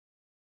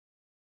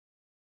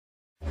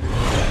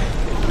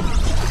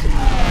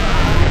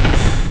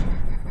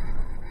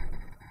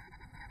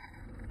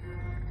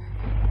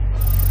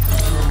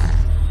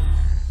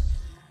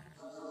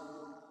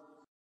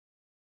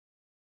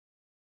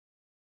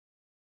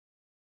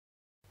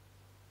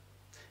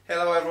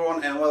Hello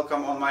everyone and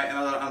welcome on my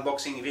another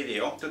unboxing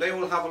video. Today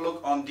we'll have a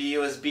look on the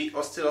USB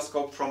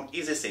oscilloscope from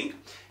EasySync.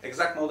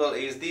 Exact model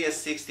is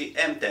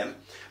D60M10.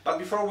 But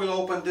before we'll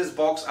open this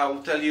box, I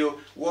will tell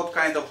you what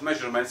kind of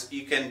measurements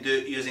you can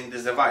do using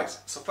this device.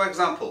 So for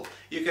example,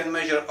 you can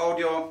measure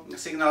audio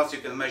signals,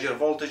 you can measure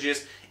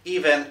voltages,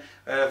 even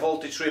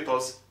voltage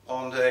ripples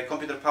on the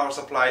computer power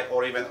supply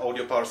or even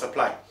audio power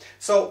supply.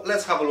 So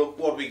let's have a look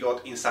what we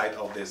got inside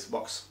of this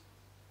box.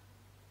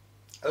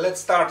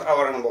 Let's start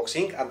our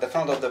unboxing. At the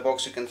front of the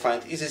box you can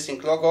find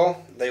EasySync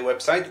logo, their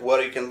website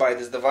where you can buy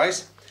this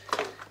device,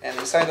 and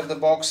inside of the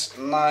box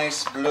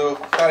nice blue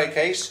carry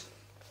case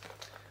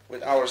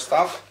with our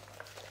stuff.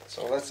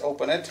 So let's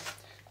open it.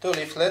 Two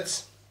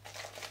leaflets,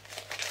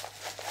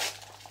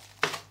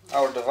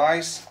 our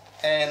device,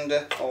 and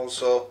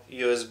also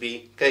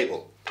USB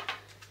cable.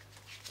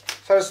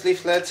 First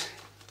leaflet,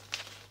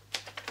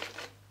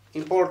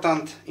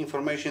 important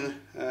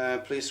information,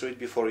 please read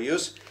before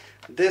use.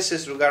 This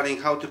is regarding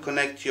how to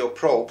connect your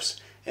probes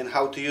and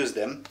how to use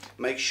them.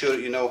 Make sure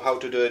you know how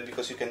to do it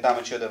because you can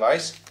damage your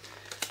device.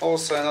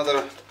 Also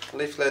another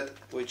leaflet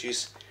which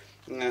is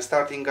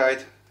starting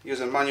guide,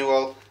 user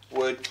manual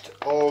with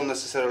all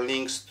necessary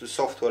links to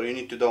software you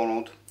need to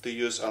download to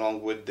use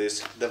along with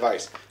this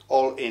device,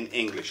 all in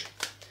English.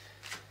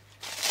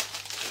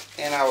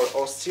 And our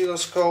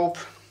oscilloscope.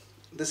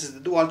 This is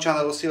the dual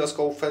channel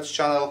oscilloscope, first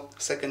channel,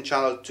 second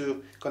channel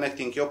to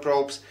connecting your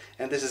probes,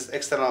 and this is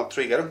external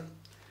trigger.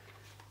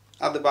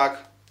 At the back,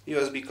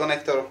 USB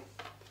connector,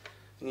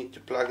 you need to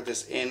plug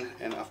this in,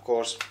 and of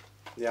course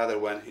the other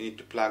one, you need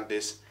to plug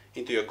this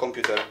into your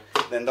computer,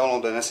 then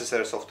download the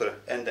necessary software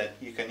and then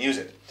you can use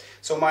it.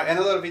 So my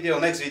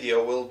next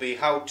video will be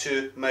how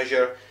to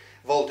measure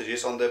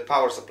voltages on the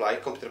power supply,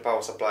 computer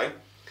power supply,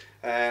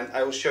 and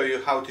I will show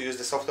you how to use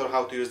the software,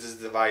 how to use this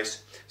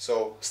device,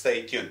 so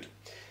stay tuned.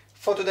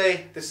 For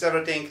today, this is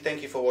everything.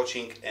 Thank you for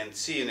watching and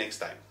see you next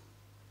time.